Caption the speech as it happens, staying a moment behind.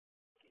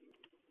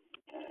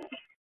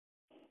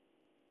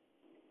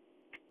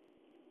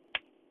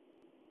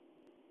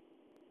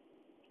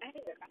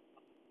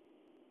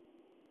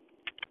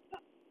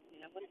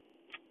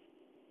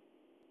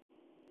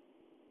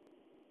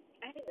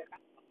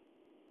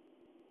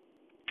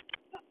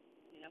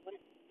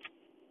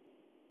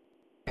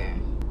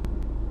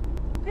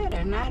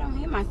Better not, I don't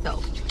hear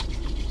myself.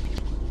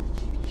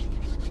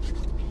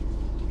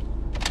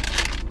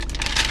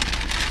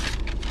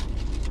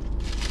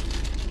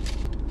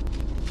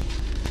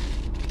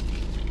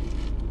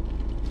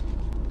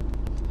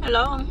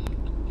 Hello.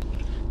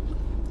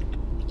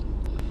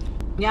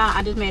 Yeah,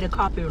 I just made a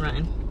coffee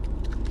run.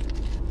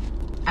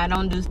 I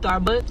don't do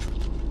Starbucks,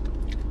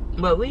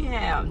 but we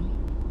have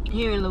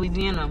here in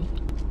Louisiana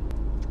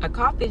a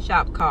coffee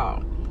shop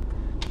called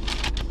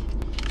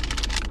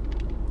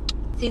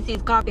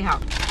CC's Coffee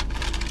House.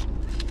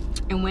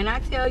 And when I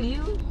tell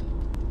you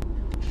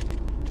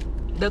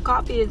the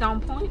coffee is on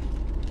point,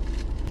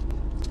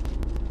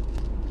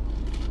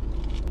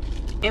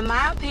 in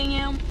my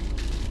opinion,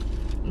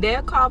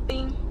 their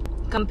coffee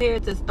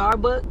compared to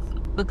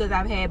Starbucks, because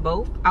I've had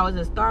both. I was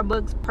a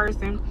Starbucks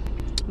person,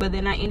 but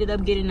then I ended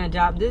up getting a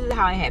job. This is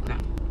how it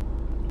happened.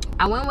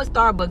 I went with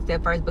Starbucks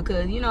at first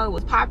because, you know, it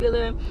was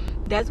popular.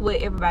 That's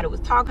what everybody was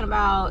talking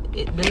about.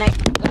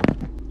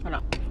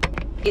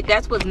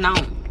 That's what's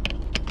known.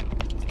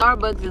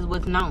 Starbucks is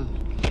what's known.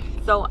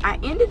 So I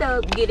ended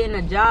up getting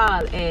a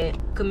job at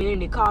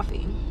Community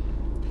Coffee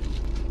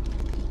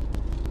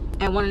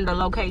at one of the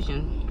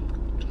locations.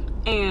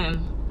 And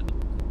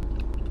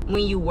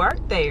when you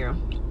work there,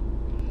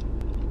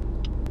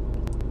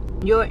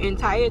 your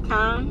entire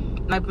time,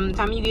 like from the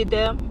time you get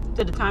there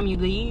to the time you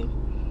leave,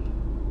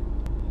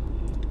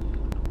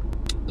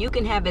 you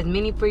can have as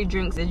many free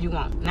drinks as you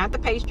want. Not the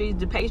pastries.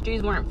 The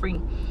pastries weren't free,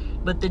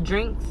 but the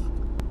drinks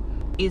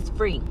is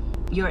free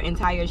your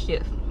entire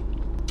shift.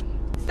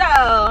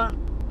 So,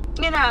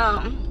 you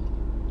know,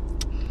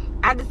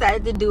 I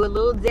decided to do a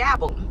little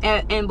dabble.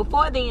 And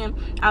before then,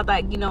 I was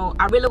like, you know,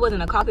 I really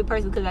wasn't a coffee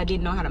person because I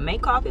didn't know how to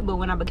make coffee. But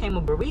when I became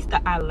a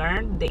barista, I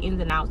learned the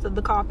ins and outs of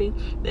the coffee,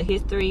 the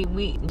history.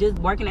 We just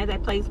working at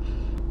that place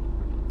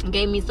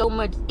gave me so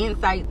much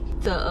insight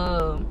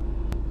to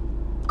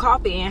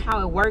coffee and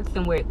how it works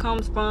and where it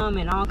comes from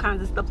and all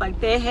kinds of stuff like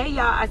that. Hey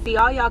y'all, I see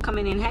all y'all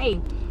coming in.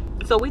 Hey,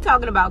 so we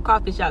talking about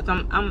coffee shops.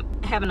 I'm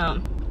having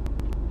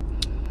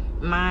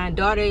my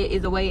daughter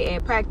is away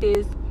at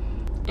practice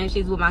and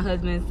she's with my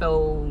husband,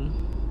 so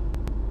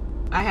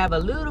I have a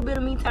little bit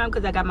of me time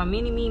because I got my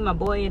mini-me, my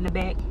boy in the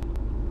back,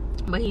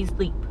 but he's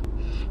asleep.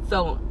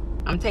 So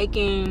I'm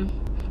taking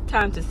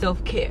time to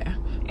self-care.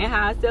 And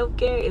how I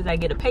self-care is I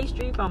get a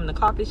pastry from the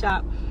coffee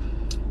shop,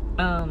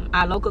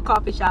 our local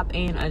coffee shop,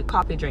 and a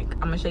coffee drink.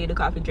 I'm gonna show you the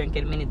coffee drink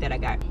in a minute that I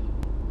got.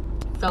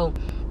 So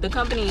the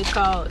company is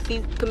called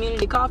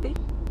Community Coffee.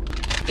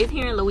 It's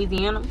here in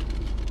Louisiana.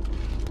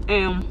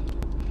 And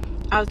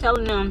I was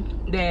telling them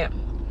that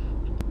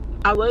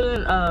I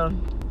wasn't a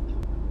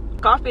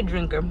coffee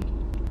drinker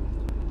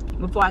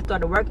before I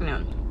started working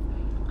there.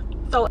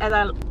 So as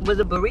I was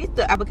a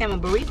barista, I became a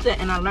barista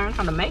and I learned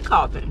how to make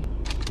coffee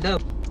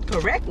the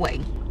correct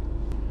way,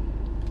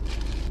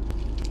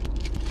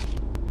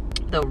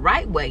 the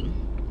right way.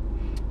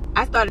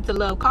 I started to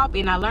love coffee,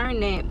 and I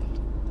learned that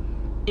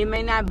it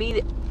may not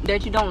be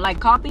that you don't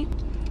like coffee.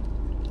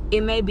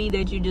 It may be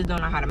that you just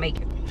don't know how to make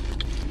it,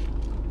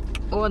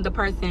 or the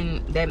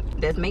person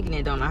that's making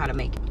it don't know how to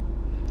make it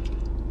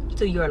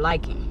to your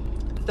liking.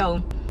 So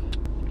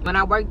when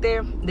I worked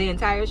there, the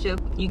entire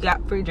shift, you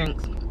got free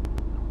drinks.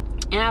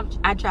 And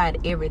I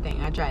tried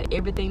everything. I tried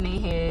everything they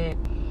had.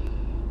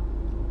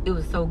 It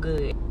was so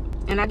good.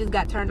 And I just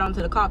got turned on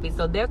to the coffee.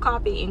 So their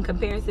coffee, in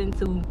comparison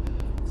to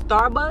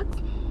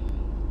Starbucks,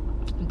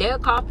 their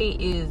coffee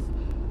is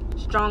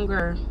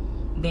stronger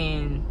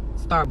than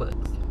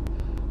Starbucks.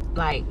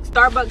 Like,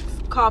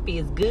 Starbucks coffee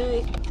is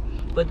good,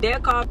 but their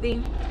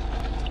coffee,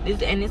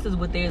 this is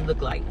what theirs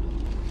look like.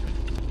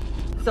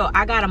 So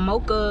I got a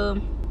mocha.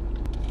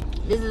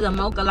 This is a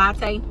mocha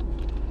latte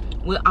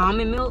with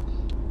almond milk.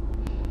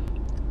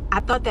 I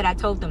thought that I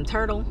told them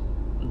turtle,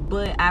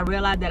 but I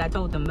realized that I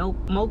told them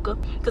mocha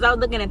because I was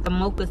looking at the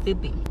mocha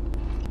sippy.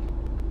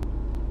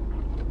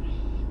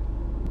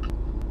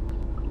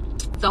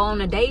 So on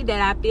the day that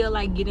I feel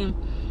like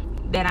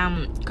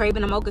I'm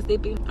craving a mocha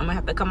sippy, I'm gonna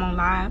have to come on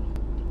live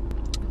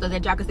so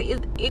that y'all can see.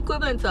 It's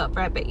equivalent to a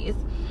frappe. It's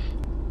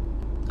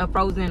a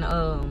frozen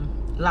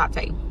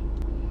latte.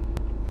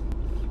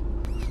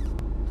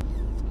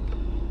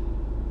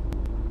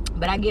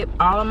 But I get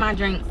all of my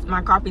drinks,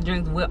 my coffee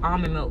drinks, with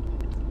almond milk.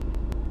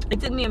 It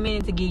took me a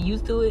minute to get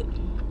used to it,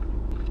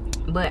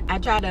 but I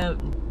try to,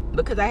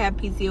 because I have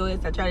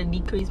PCOS, I try to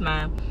decrease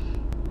my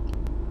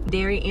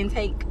dairy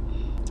intake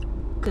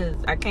because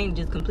I can't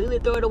just completely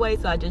throw it away.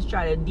 So I just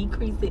try to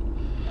decrease it,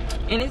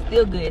 and it's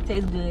still good. It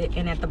tastes good.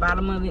 And at the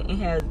bottom of it, it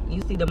has,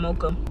 you see the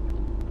mocha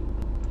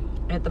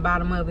at the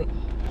bottom of it.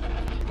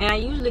 And I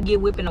usually get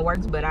Whip in the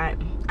Works, but I've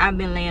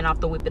been laying off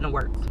the Whip in the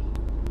Works.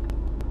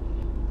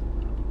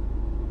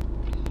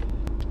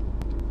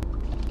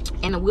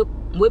 And the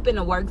Whip in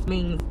the Works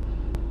means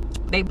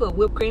they put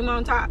whipped cream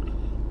on top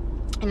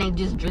and they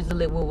just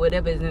drizzle it with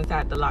whatever is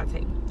inside the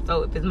latte.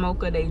 So if it's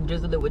mocha, they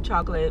drizzle it with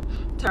chocolate.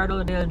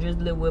 Turtle, they'll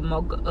drizzle it with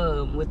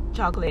mocha, with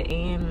chocolate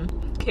and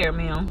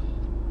caramel.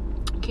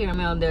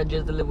 Caramel, they'll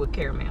drizzle it with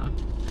caramel.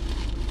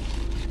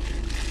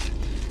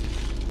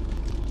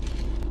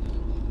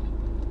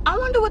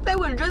 wonder what they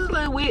would drizzle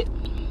it with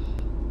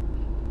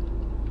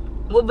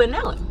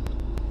vanilla.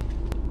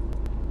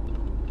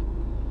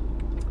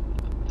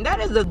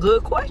 That is a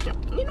good question.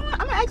 You know what?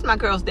 I'm gonna ask my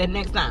girls that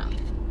next time.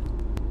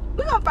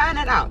 We're gonna find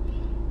that out.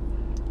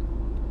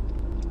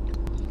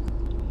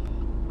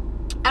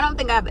 I don't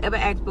think I've ever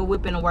asked for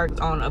whipping the works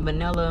on a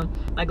vanilla,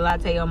 like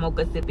latte or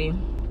mocha sippy.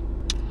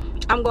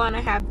 I'm going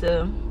to have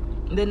to,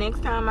 the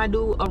next time I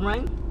do a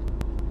run,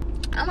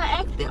 I'm going to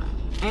ask them.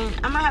 And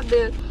I'm going to have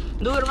to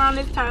do it around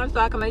this time so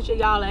I can make sure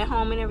y'all at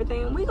home and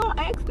everything. We going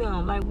to ask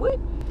them, like, what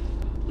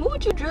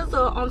would you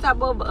drizzle on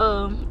top of,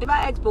 if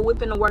I ask for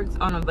whipping the works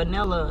on a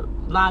vanilla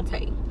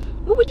latte,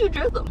 what would you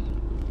drizzle?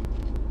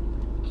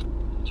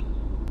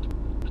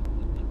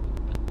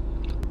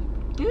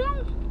 You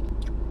know?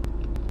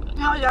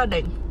 How y'all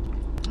day?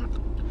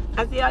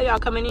 I see all y'all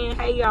coming in.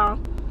 Hey, y'all.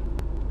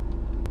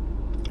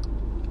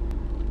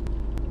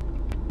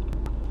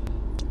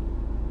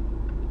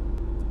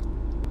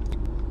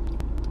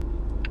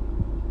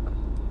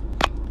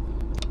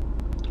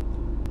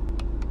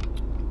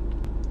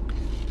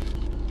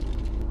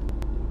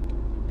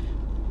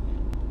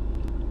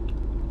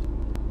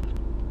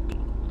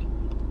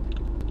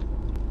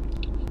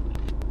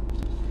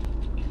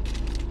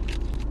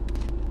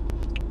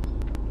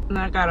 And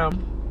I got a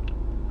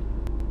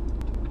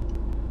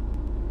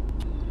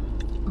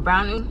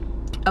brownie,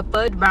 a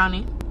fudge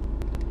brownie,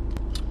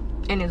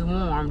 and it's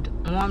warmed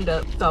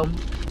up. So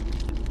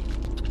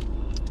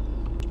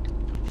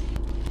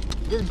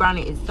this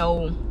brownie is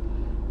so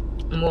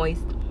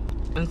moist.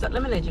 And so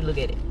let me let you look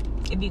at it,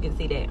 if you can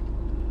see that.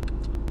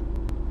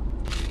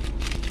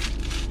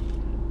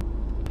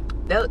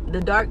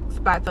 The dark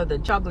spots are the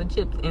chocolate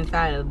chips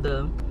inside of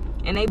the,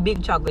 and they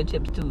big chocolate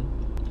chips too,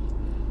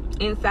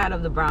 inside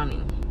of the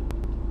brownie.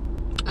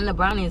 And the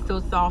brownie is so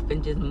soft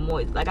and just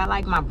moist. Like, I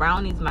like my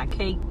brownies, my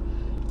cake,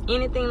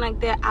 anything like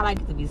that, I like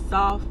it to be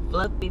soft,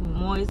 fluffy,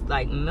 moist,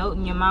 like melt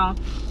in your mouth.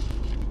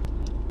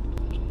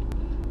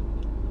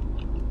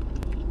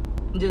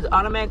 Just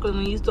automatically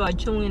when you start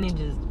chewing, it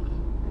just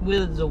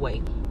withers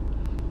away.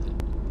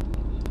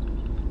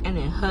 And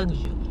it hugs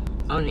you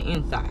on the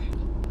inside.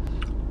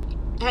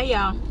 Hey,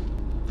 y'all.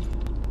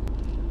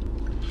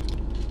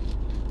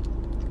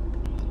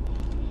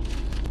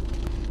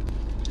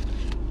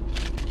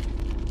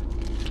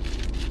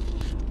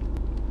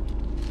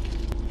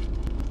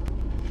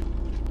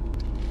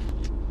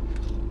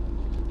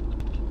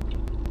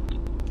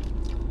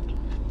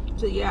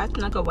 So yeah, I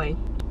snuck away.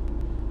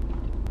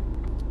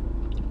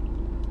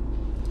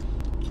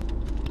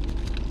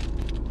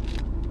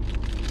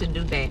 To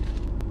do that.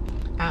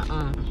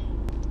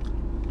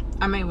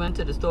 I may run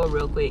to the store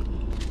real quick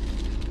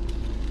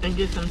and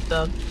get some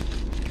stuff.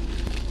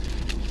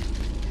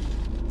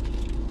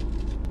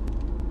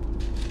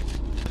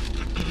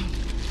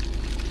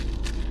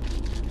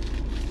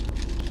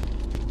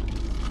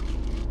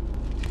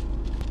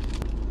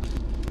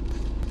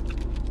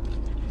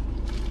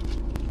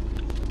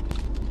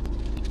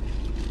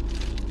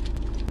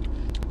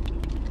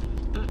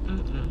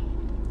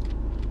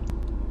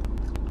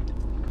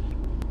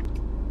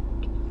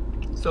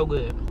 So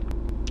good.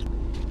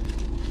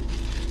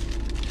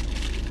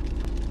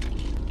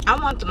 I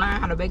want to learn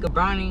how to bake a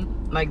brownie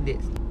like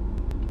this,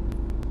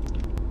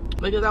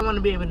 because I want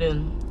to be able to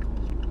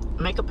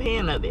make a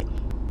pan of it,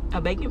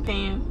 a baking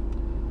pan,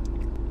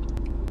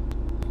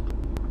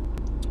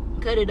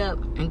 cut it up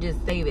and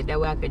just save it. That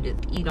way I could just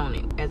eat on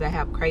it as I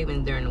have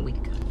cravings during the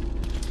week.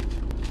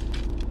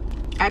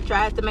 I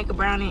tried to make a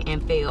brownie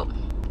and failed.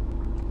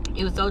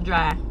 It was so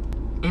dry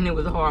and it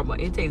was horrible.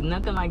 It tastes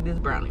nothing like this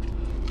brownie.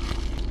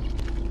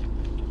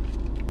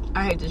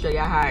 I hate to show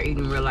y'all how I eat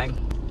in real life,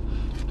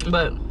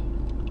 but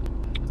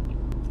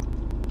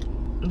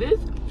this,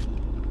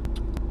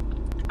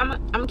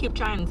 I'm gonna keep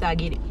trying until I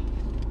get it.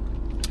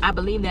 I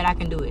believe that I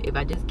can do it. If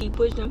I just keep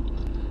pushing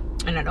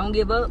and I don't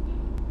give up,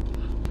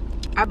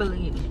 I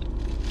believe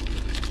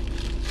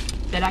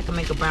that I can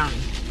make a brownie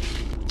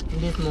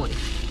this moist.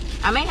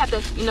 I may have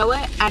to, you know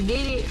what? I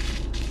did it.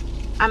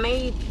 I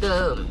made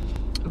the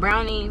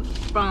brownie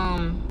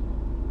from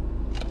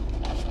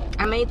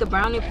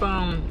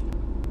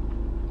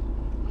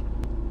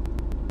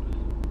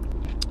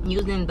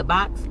using the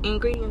box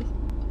ingredients.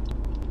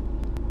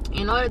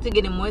 In order to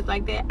get it moist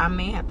like that, I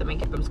may have to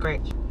make it from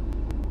scratch.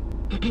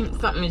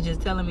 Something is just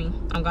telling me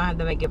I'm gonna have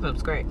to make it from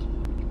scratch.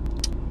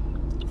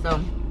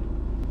 So,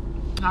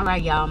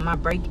 alright, y'all, my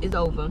break is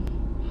over.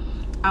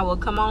 I will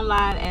come on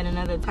live at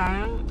another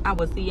time. I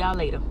will see y'all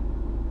later.